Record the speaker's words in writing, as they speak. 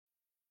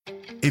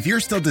If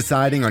you're still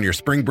deciding on your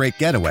spring break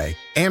getaway,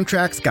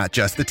 Amtrak's got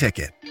just the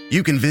ticket.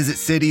 You can visit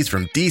cities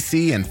from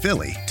D.C. and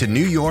Philly to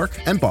New York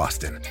and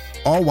Boston,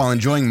 all while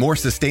enjoying more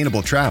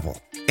sustainable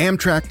travel.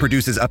 Amtrak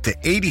produces up to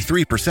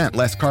 83%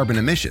 less carbon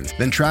emissions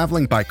than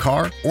traveling by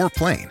car or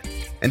plane.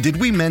 And did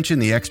we mention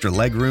the extra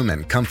legroom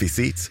and comfy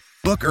seats?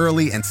 Book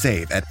early and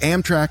save at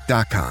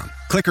Amtrak.com.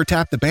 Click or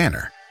tap the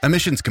banner.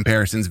 Emissions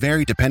comparisons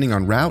vary depending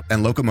on route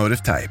and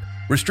locomotive type.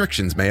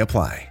 Restrictions may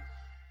apply.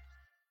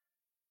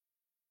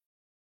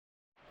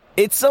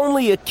 It's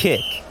only a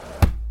kick,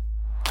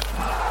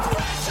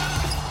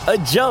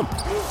 a jump,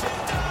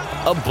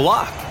 a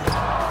block.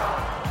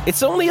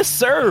 It's only a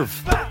serve.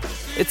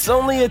 It's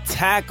only a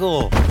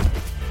tackle,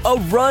 a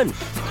run.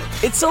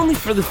 It's only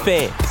for the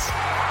fans.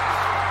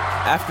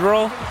 After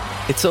all,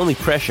 it's only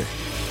pressure.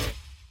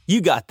 You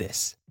got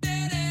this.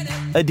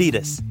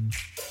 Adidas.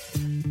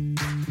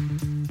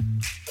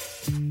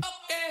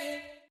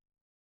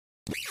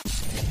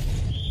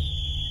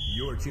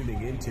 You're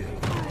tuning into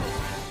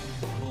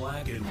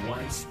Black and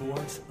White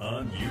Sports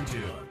on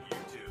YouTube.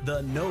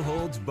 The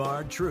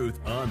no-holds-barred truth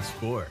on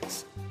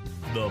sports.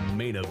 The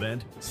main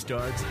event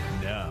starts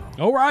now.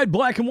 All right,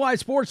 Black and White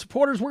Sports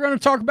supporters, we're going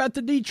to talk about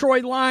the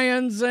Detroit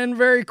Lions. And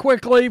very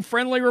quickly,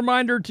 friendly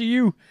reminder to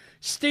you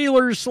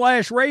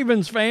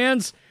Steelers/Ravens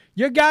fans,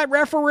 you got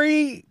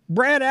referee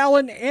Brad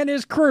Allen and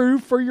his crew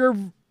for your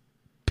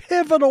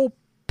pivotal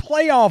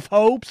playoff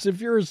hopes, if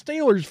you're a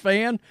Steelers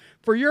fan,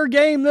 for your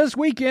game this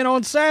weekend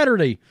on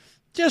Saturday.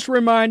 Just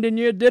reminding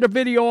you, did a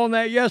video on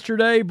that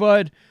yesterday,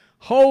 but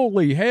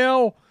holy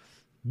hell,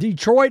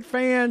 Detroit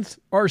fans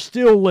are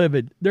still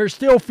livid. They're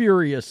still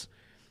furious.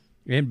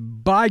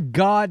 And by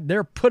God,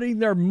 they're putting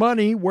their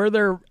money where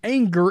their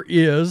anger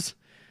is,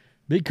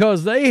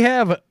 because they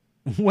have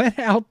went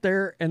out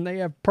there and they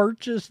have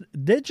purchased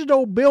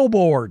digital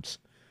billboards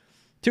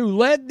to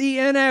let the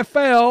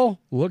NFL,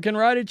 looking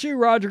right at you,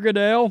 Roger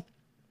Goodell,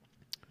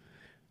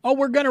 oh,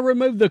 we're going to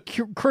remove the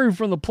crew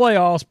from the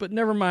playoffs, but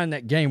never mind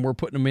that game we're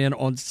putting them in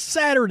on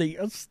Saturday,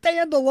 a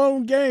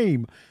standalone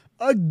game.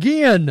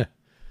 Again,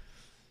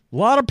 a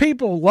lot of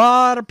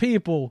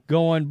people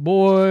going,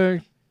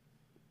 boy,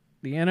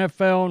 the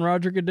NFL and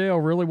Roger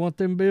Goodell really want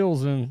them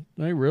Bills, and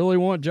they really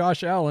want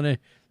Josh Allen. And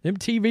them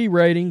TV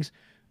ratings,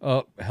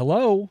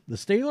 hello, the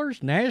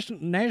Steelers,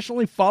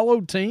 nationally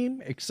followed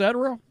team,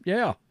 etc.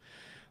 Yeah.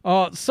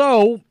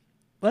 So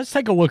let's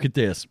take a look at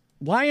this.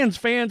 Lions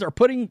fans are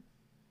putting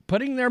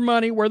their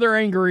money where their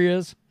anger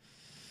is.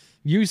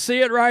 You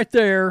see it right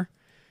there.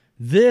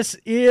 This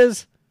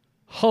is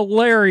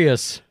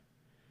hilarious.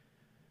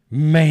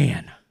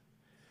 Man,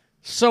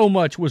 so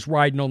much was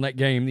riding on that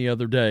game the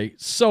other day.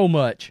 So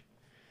much.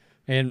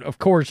 And, of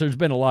course, there's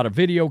been a lot of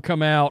video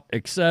come out,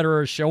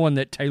 etc., showing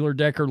that Taylor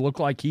Decker looked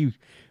like he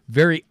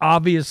very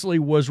obviously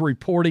was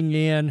reporting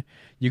in.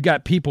 You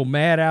got people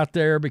mad out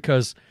there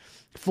because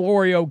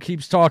Florio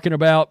keeps talking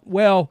about,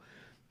 well,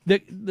 the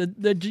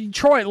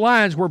Detroit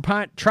Lions were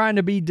trying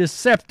to be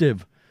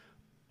deceptive.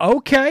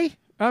 Okay.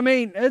 I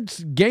mean,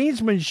 it's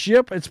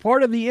gamesmanship. It's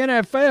part of the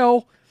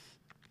NFL.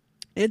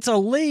 It's a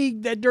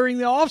league that during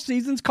the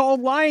offseason is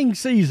called lying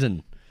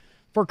season,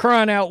 for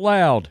crying out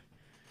loud.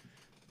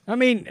 I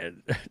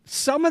mean,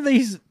 some of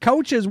these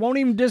coaches won't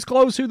even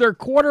disclose who their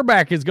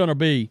quarterback is going to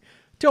be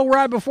till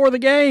right before the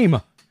game.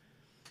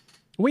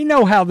 We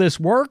know how this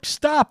works.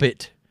 Stop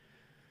it.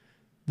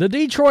 The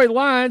Detroit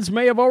Lions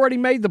may have already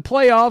made the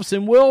playoffs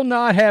and will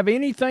not have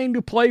anything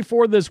to play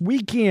for this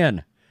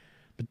weekend.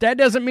 But that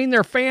doesn't mean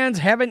their fans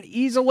haven't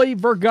easily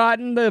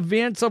forgotten the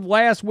events of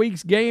last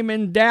week's game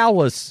in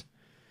Dallas.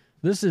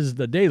 This is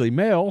the Daily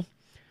Mail.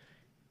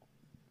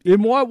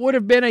 In what would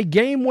have been a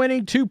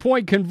game-winning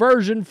 2-point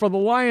conversion for the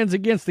Lions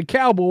against the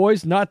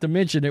Cowboys, not to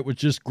mention it was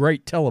just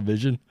great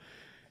television,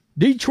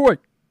 Detroit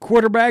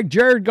quarterback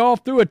Jared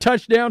Goff threw a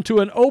touchdown to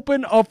an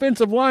open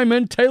offensive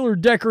lineman, Taylor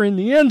Decker, in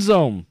the end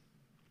zone.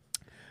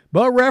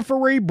 But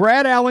referee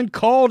Brad Allen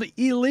called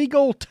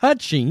illegal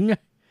touching,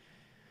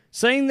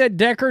 saying that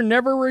Decker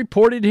never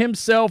reported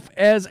himself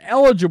as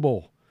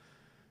eligible.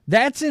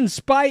 That's in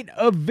spite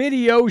of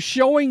video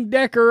showing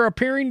Decker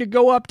appearing to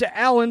go up to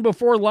Allen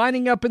before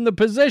lining up in the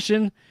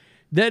position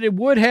that it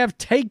would have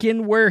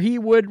taken where he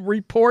would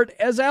report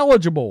as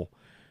eligible.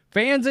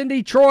 Fans in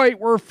Detroit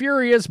were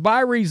furious by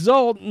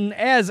result, and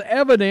as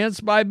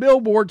evidenced by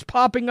billboards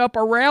popping up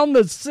around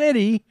the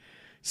city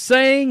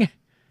saying,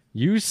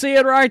 you see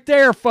it right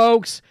there,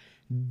 folks,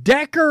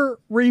 Decker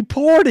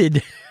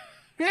reported.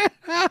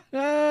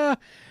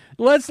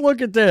 Let's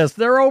look at this.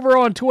 They're over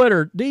on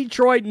Twitter.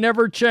 Detroit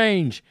never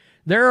change.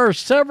 There are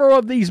several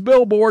of these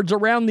billboards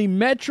around the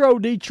Metro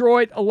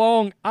Detroit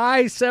along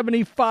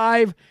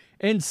I-75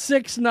 and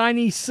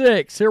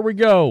 696. Here we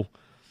go.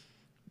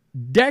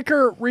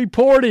 Decker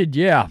reported.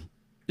 Yeah.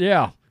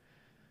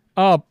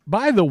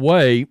 By the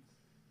way,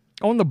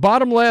 on the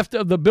bottom left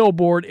of the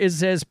billboard, it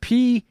says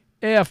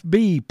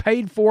PFB,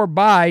 paid for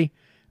by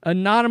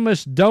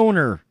anonymous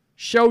donor.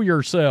 Show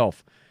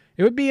yourself.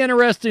 It would be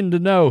interesting to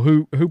know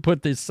who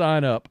put this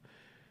sign up.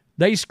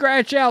 They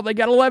scratch out. They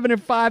got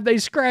 11-5. They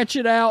scratch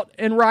it out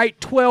and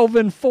write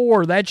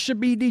 12-4. That should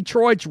be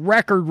Detroit's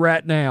record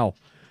right now.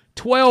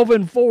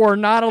 12-4,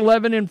 not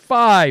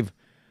 11-5.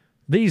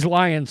 These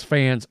Lions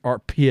fans are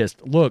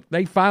pissed. Look,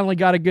 they finally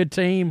got a good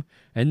team,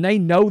 and they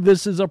know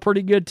this is a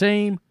pretty good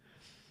team.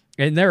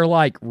 And they're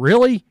like,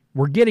 really?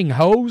 We're getting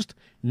hosed?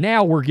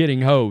 Now we're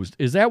getting hosed.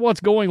 Is that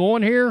what's going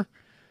on here?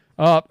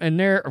 And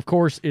there, of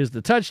course, is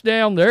the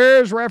touchdown.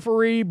 There's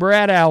referee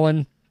Brad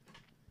Allen,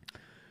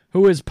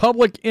 who is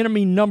public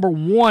enemy number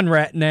one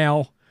right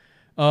now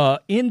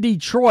in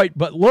Detroit.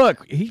 But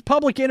look, he's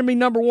public enemy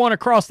number one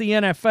across the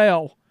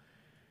NFL.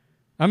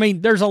 I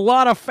mean, there's a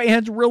lot of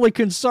fans really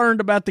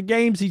concerned about the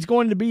games he's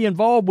going to be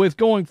involved with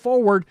going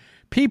forward.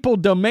 People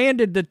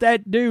demanded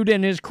that dude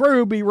and his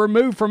crew be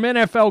removed from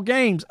NFL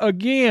games.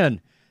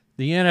 Again,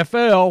 the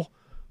NFL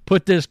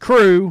put this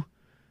crew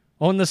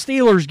on the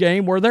Steelers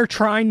game where they're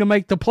trying to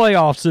make the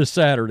playoffs this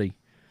Saturday.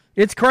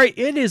 It's great.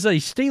 It is a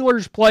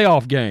Steelers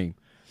playoff game.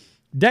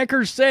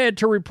 Decker said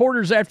to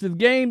reporters after the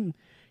game,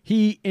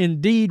 he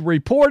indeed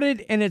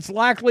reported, and it's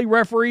likely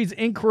referees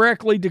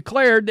incorrectly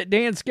declared that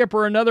Dan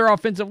Skipper, another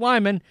offensive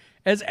lineman,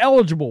 as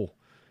eligible.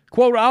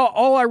 Quote,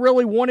 all I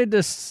really wanted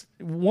to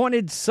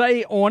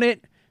say on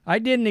it, I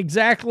did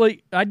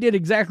exactly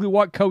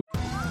what Coach.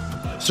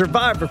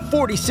 Survivor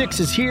 46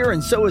 is here,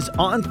 and so is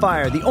On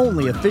Fire, the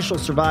only official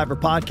Survivor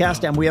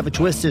podcast, and we have a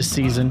twist this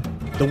season.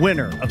 The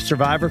winner of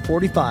Survivor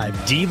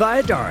 45, Dee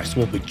Valladares,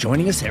 will be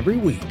joining us every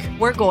week.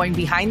 We're going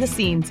behind the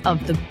scenes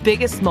of the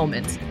biggest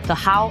moments, the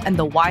how and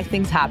the why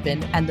things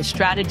happen, and the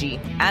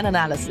strategy and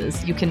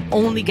analysis you can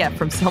only get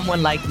from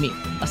someone like me,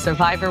 a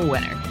Survivor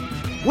winner.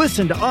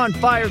 Listen to On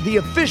Fire, the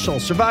official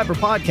Survivor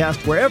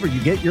podcast, wherever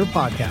you get your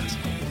podcast.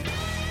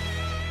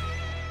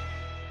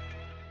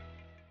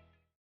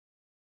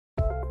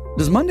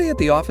 Does Monday at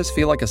the office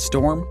feel like a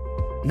storm?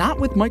 Not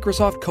with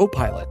Microsoft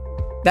Copilot.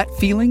 That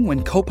feeling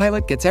when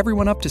Copilot gets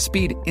everyone up to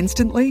speed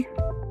instantly?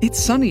 It's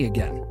sunny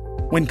again.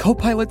 When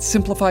Copilot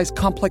simplifies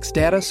complex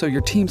data so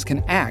your teams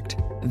can act,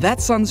 that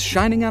sun's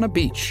shining on a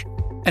beach.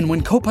 And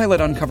when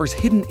Copilot uncovers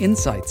hidden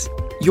insights,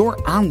 you're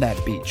on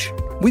that beach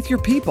with your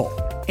people,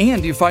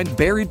 and you find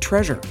buried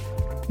treasure.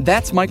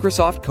 That's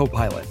Microsoft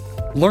Copilot.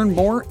 Learn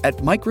more at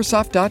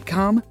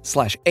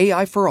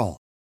Microsoft.com/AI for all.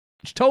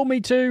 Told me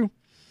to.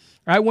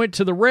 I went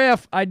to the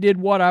ref. I did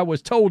what I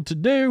was told to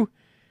do.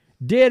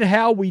 Did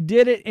how we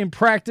did it in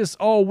practice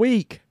all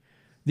week.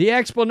 The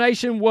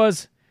explanation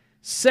was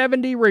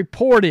 70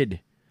 reported.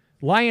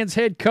 Lions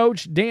head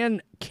coach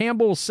Dan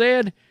Campbell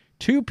said,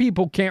 2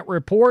 people can't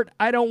report.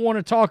 I don't want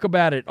to talk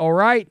about it, all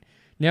right?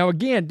 Now,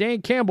 again,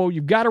 Dan Campbell,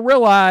 you've got to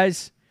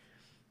realize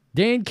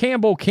Dan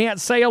Campbell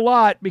can't say a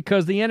lot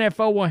because the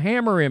NFL will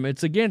hammer him.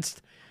 It's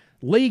against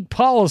league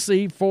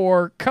policy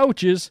for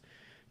coaches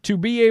to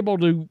be able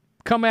to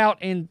come out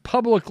and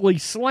publicly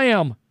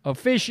slam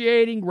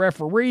officiating,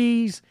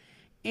 referees,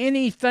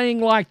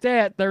 anything like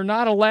that. They're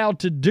not allowed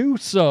to do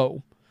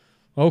so.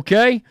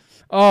 Okay?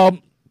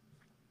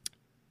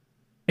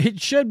 It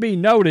should be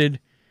noted,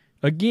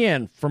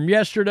 again, from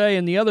yesterday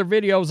and the other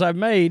videos I've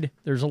made,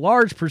 there's a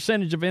large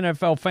percentage of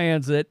NFL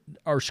fans that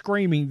are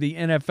screaming the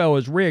NFL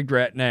is rigged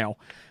right now.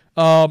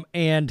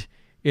 And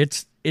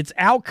it's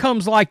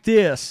outcomes like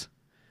this,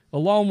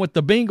 along with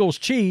the Bengals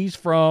cheese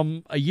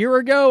from a year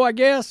ago, I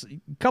guess, a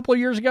couple of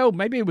years ago,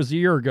 maybe it was a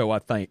year ago, I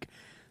think,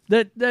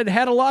 that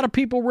had a lot of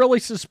people really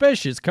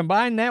suspicious.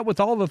 Combine that with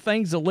all the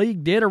things the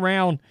league did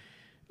around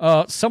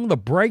some of the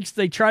breaks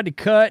they tried to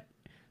cut,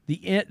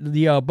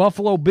 the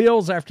Buffalo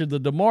Bills after the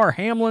DeMar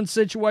Hamlin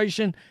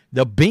situation.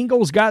 The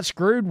Bengals got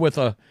screwed with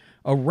a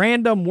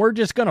random, we're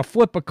just going to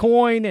flip a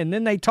coin, and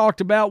then they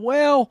talked about,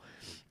 well,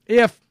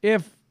 if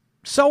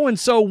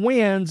so-and-so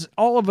wins,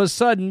 all of a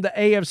sudden the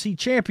AFC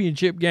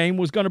Championship game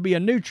was going to be a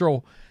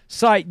neutral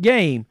site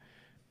game.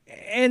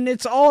 And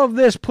it's all of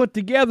this put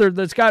together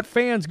that's got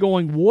fans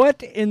going,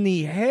 what in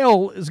the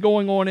hell is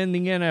going on in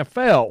the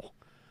NFL?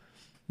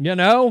 You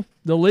know,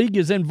 the league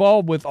is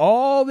involved with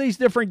all these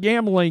different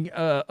gambling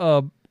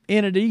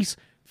entities,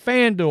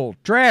 FanDuel,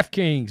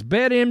 DraftKings,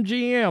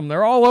 BetMGM.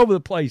 They're all over the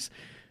place.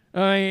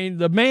 I mean,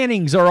 the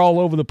Mannings are all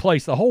over the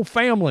place, the whole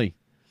family.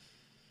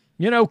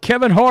 You know,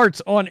 Kevin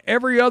Hart's on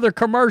every other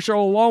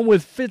commercial along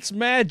with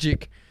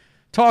Fitzmagic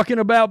talking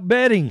about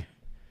betting.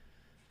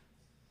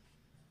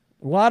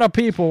 A lot of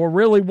people are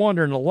really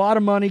wondering. A lot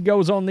of money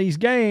goes on these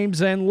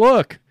games, and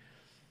look,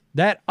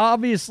 that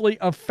obviously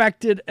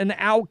affected an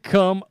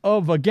outcome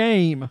of a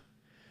game,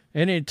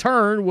 and in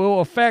turn will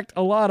affect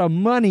a lot of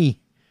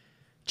money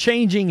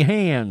changing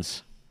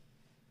hands.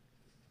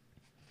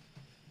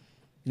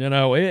 You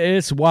know,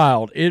 it's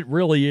wild. It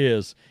really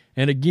is.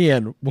 And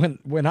again,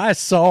 when I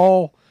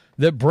saw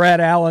that Brad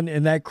Allen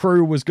and that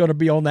crew was going to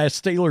be on that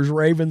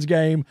Steelers-Ravens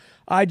game,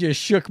 I just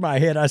shook my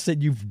head. I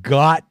said, you've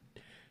got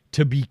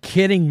to be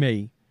kidding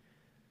me.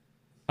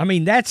 I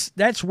mean,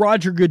 that's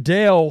Roger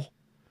Goodell,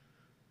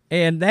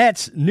 and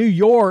that's New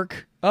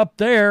York up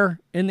there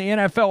in the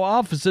NFL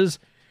offices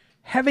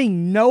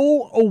having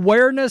no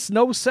awareness,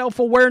 no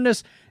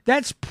self-awareness.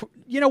 That's,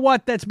 you know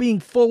what? That's being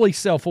fully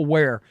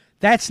self-aware.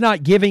 That's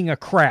not giving a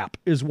crap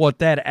is what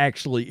that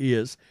actually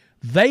is.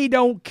 They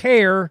don't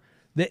care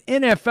that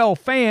NFL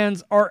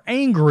fans are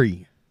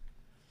angry.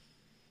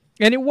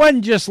 And it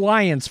wasn't just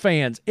Lions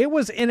fans. It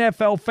was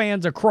NFL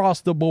fans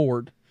across the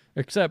board,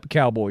 except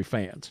Cowboy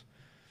fans.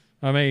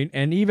 I mean,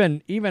 and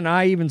even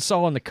I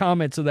saw in the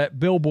comments of that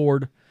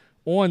billboard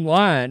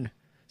online,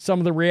 some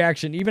of the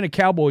reaction, even a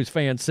Cowboys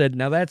fan said,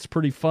 now that's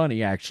pretty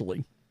funny,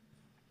 actually.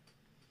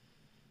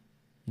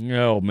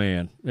 Oh,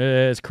 man.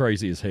 It's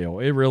crazy as hell.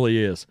 It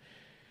really is.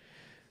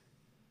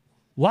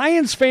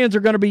 Lions fans are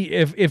going to be,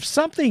 if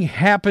something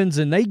happens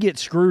and they get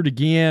screwed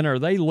again or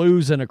they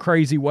lose in a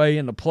crazy way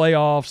in the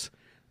playoffs,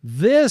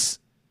 this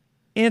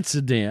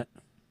incident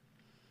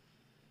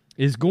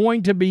is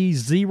going to be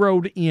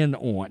zeroed in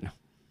on.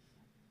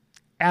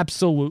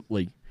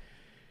 Absolutely.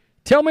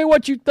 Tell me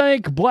what you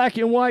think, black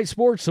and white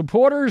sports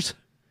supporters.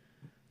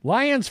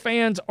 Lions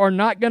fans are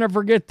not going to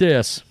forget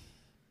this.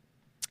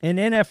 And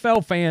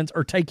NFL fans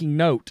are taking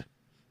note.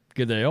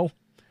 Goodell.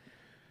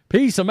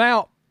 Peace. I'm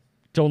out.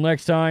 Till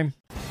next time.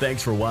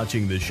 Thanks for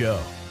watching the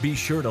show. Be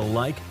sure to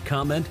like,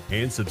 comment,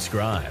 and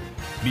subscribe.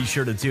 Be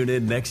sure to tune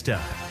in next time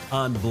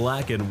on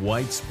Black and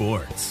White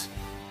Sports.